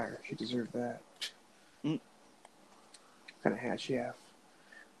use fire. She deserved that. Mm. What kind of hat she have?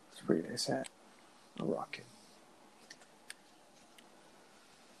 It's a pretty nice hat. I'll rock it.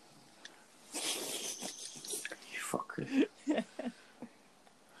 You fucker.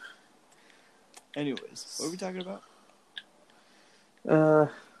 Anyways, what are we talking about?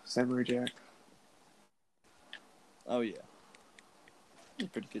 Samurai Jack. Oh, yeah. That's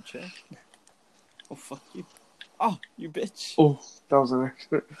a pretty good show. Oh, fuck you. Oh, you bitch. Oh, that was an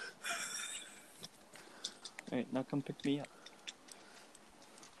accident. Alright, now come pick me up.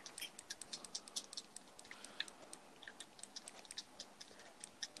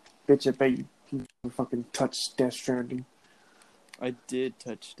 Bitch, I bet you fucking touched Death Stranding. I did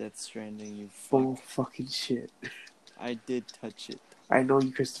touch Death Stranding, you Bull fuck. fucking shit. I did touch it. I know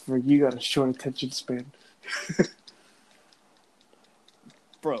you, Christopher. You got a short attention span.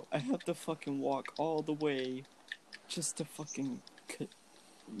 Bro, I have to fucking walk all the way just to fucking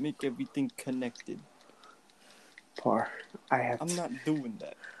make everything connected. Par. I'm not doing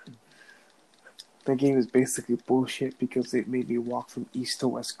that. That game is basically bullshit because it made me walk from east to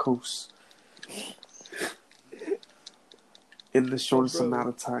west coast in the shortest amount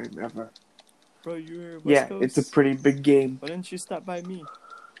of time ever. Bro, you're West Yeah, Coast? it's a pretty big game. Why didn't you stop by me?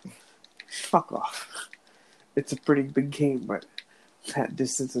 Fuck off. It's a pretty big game, but that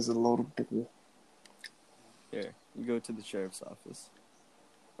distance is a load of bull. Here, you go to the sheriff's office.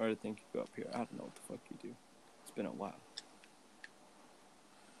 Or I think you go up here. I don't know what the fuck you do. It's been a while.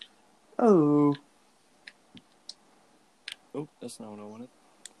 Oh. Oh, that's not what I wanted.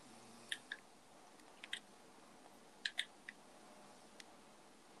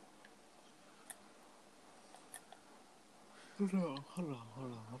 Hold on.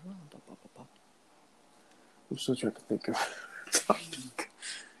 I'm still trying to think of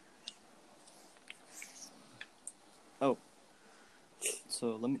Oh.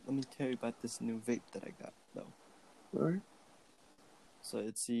 So let me tell you about this new vape that I got though. Alright. So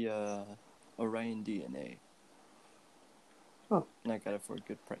it's the Orion DNA. Oh. And I got it for a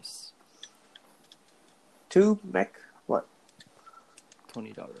good price. Tube, mech, what?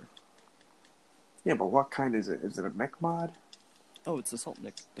 $20. Yeah, but what kind is it? Is it a mech mod? Oh, it's a salt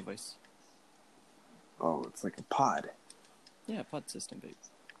nick device. Oh, it's like a pod. Yeah, pod system vape.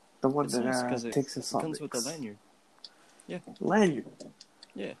 The one It's that nice because takes a it salt comes with a mix. lanyard. Yeah. Lanyard.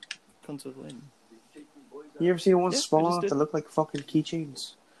 Yeah, comes with a lanyard. You ever seen one Yeah, small I just enough did. to look like fucking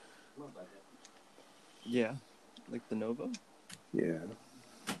keychains? Yeah, like the Nova. Yeah.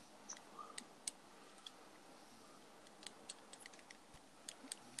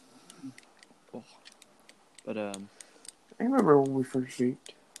 Oh. But I remember when we first vaped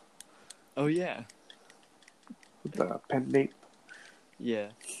oh yeah, with the pen vape. yeah.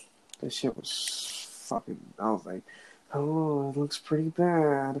 That shit was fucking. I was like, oh, it looks pretty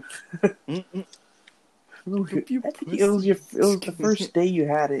bad. Mm-mm. I think it was the first day you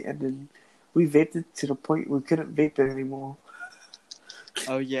had it, and then we vaped it to the point we couldn't vape it anymore.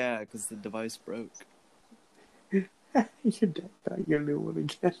 Oh yeah, because the device broke. Your dad got your new one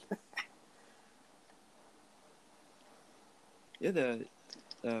again. Yeah, the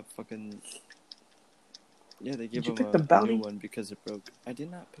fucking. Yeah, they gave Did you him pick the a bounty? new one because it broke. I did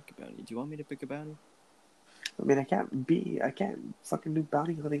not pick a bounty. Do you want me to pick a bounty? I mean, I can't fucking do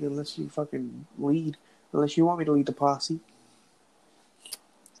bounty hunting unless you fucking lead. Unless you want me to lead the posse.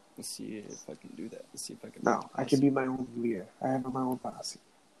 Let's see if I can do that. Let's see if I can. No, I can be my own leader. I have my own posse.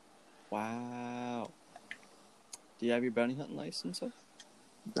 Wow. Do you have your bounty hunting license up?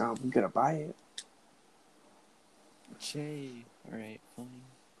 No, I'm gonna buy it. Jay. Alright, fine.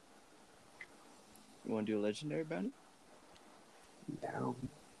 You want to do a legendary bounty? Down.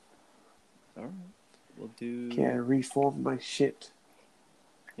 Alright. We'll do. Can't reform my shit.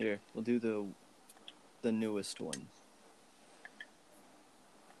 Here, we'll do the newest one.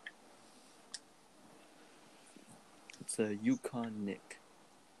 It's a Yukon Nick.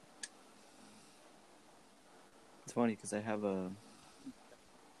 It's funny because I have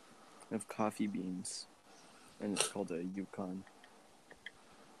coffee beans, and it's called a Yukon.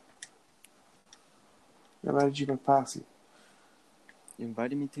 I invited you to my posse. You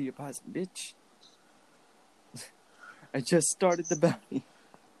invited me to your posse, bitch. I just started the bounty.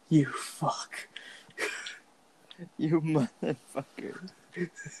 You fuck. You motherfucker.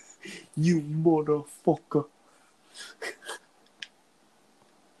 You motherfucker.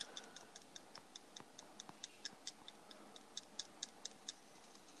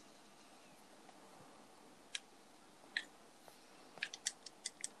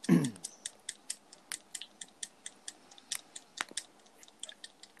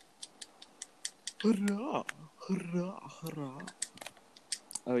 Hurrah, hurrah, hurrah.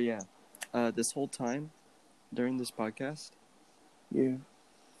 Oh, yeah. This whole time, during this podcast, Yeah.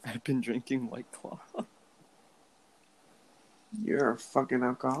 I've been drinking White Claw. You're a fucking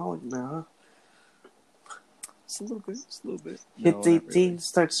alcoholic now, huh? Just a little bit, just a little bit. Hits No, not 18, really.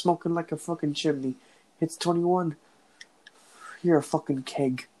 start smoking like a fucking chimney. Hits 21, you're a fucking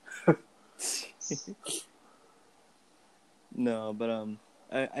keg. No, but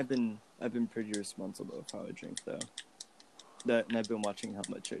I've been pretty responsible with how I drink though. And I've been watching how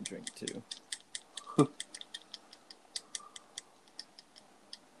much I drink too.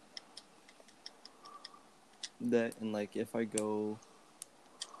 That and like if I go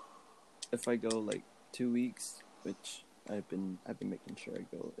like 2 weeks, which I've been making sure I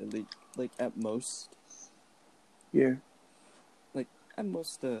go at least like at most Yeah. at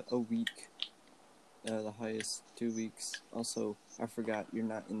most a week. The highest 2 weeks. Also, I forgot you're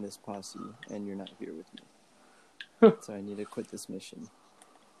not in this posse and you're not here with me. So I need to quit this mission.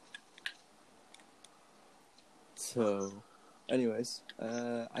 So, anyways,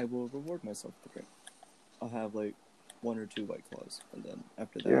 I will reward myself with a drink. I'll have like 1 or 2 White Claws, and then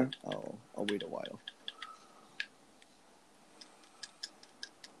after that, Yeah. I'll wait a while.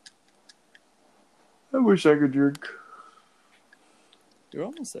 I wish I could drink. You're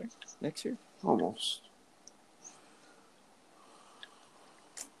almost there. Next year. Almost.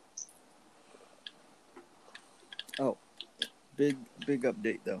 Oh, big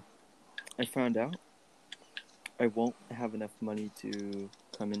update though. I found out I won't have enough money to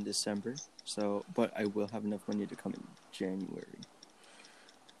come in December. So, but I will have enough money to come in January.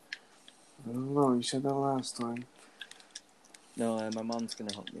 I don't know, you said that last time. No, and my mom's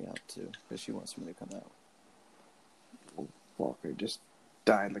gonna help me out too, because she wants me to come out. Oh, fuck, I just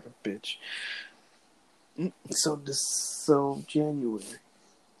died like a bitch. So January.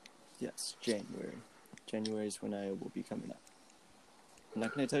 Yes, January. January is when I will be coming out. I'm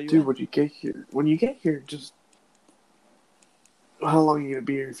not gonna tell you Dude, when. when you get here, just how long are you gonna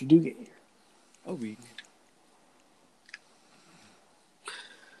be here if you do get here? A week.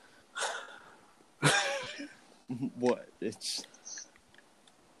 What? It's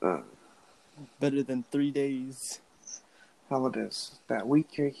better than 3 days. How it is. That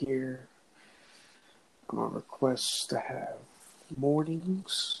week you're here, I'm gonna request to have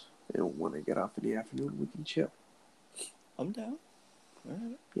mornings, and when I get off in the afternoon, we can chill. I'm down. All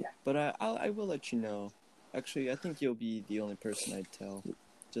right. Yeah. But I will let you know. Actually, I think you'll be the only person I'd tell.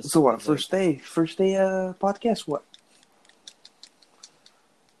 Just So what? because, First day podcast. What?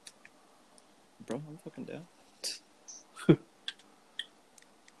 bro, I'm fucking down.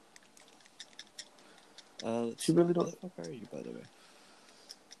 She really Where don't. the fuck are you, by the way?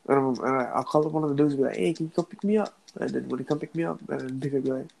 And I'll call up one of the dudes and be like, "Hey, can you come pick me up?" And then when they come pick me up, and then they're gonna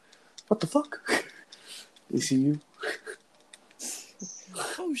be like, "What the fuck?" They see you.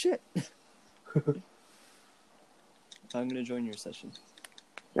 Oh shit! I'm gonna join your session,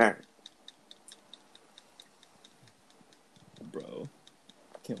 All right. bro.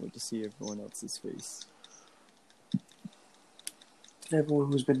 Can't wait to see everyone else's face.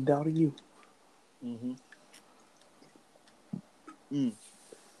 Everyone who's been doubting you.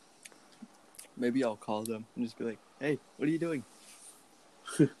 Maybe I'll call them and just be like, "Hey, what are you doing?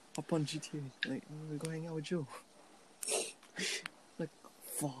 Hop on GTA. Like, I'm gonna go hang out with you." Like,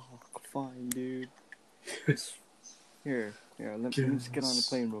 fuck, fine, dude. Here. Let me just get on the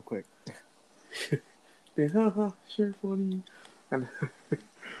plane real quick. Sure, funny. And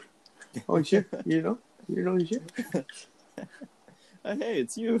oh shit, you know shit. Hey,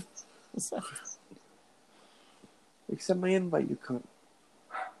 it's you. What's up? Accept my invite, you cunt.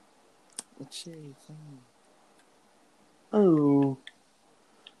 Shit, fine. Oh.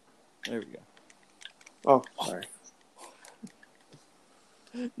 There we go. Oh, sorry.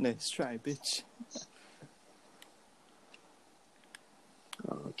 Nice try, bitch.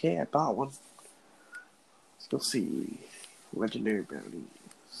 Okay, I bought one. Let's go see. Legendary bounties.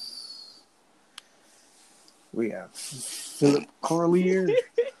 We have Philip Corlier,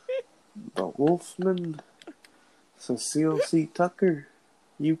 the Wolfman, Cecile C. Tucker,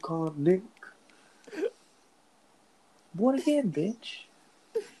 Yukon Nick. What again, bitch?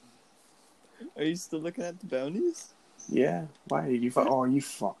 Are you still looking at the bounties? Yeah, why did you fuck? Oh, you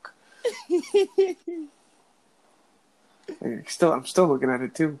fuck. I'm still looking at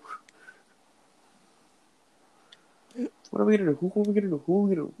it too. What are we gonna do? Who are we gonna do? Who are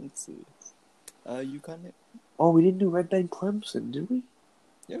we gonna do? Let's see. Yukon. Oh, we didn't do Red Bank Clemson, did we?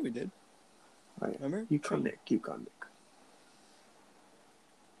 Yeah, we did. Oh, yeah. Remember? Yukon Nick.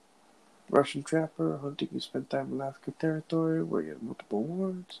 Russian Trapper, hunting who spent time in Alaska Territory, where he had multiple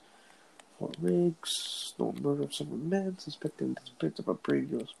awards. Fort Riggs, stolen murder of several men, suspected disappearance of a brave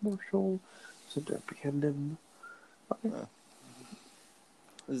U.S. Marshal, sent to apprehend him. Okay.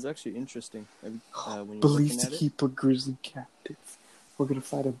 This is actually interesting. When you're Believed looking to at keep a grizzly captive. We're gonna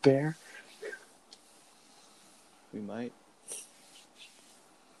fight a bear. we might.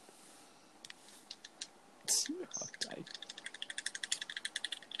 Hogtied.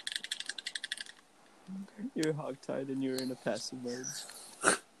 You're hogtied and you're in a passive mode.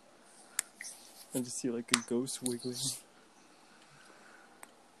 I just see like a ghost wiggling.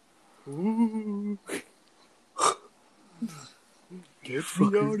 Ooh. Get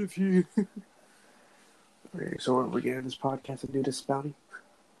me out of here. Okay, so are we getting this podcast and do this bounty?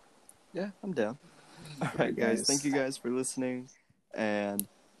 Yeah, I'm down. Alright, guys. Thank you guys for listening. And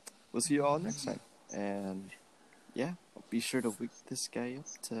we'll see you all next time. And yeah, be sure to wake this guy up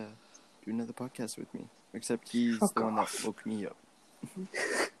to do another podcast with me. Except he's the one that woke me up.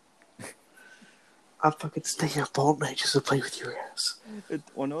 I'm fucking staying up all night just to play with your ass.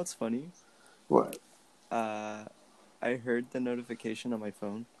 Well, know what's funny? What? I heard the notification on my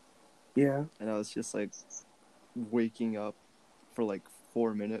phone. Yeah. And I was just like waking up for like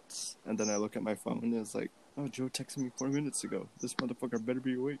 4 minutes. And then I look at my phone and it's like, oh, Joe texted me 4 minutes ago. This motherfucker better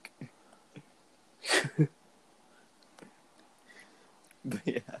be awake. But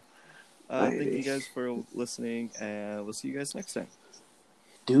yeah. Thank you guys for listening. And we'll see you guys next time.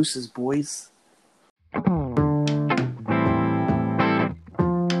 Deuces, boys.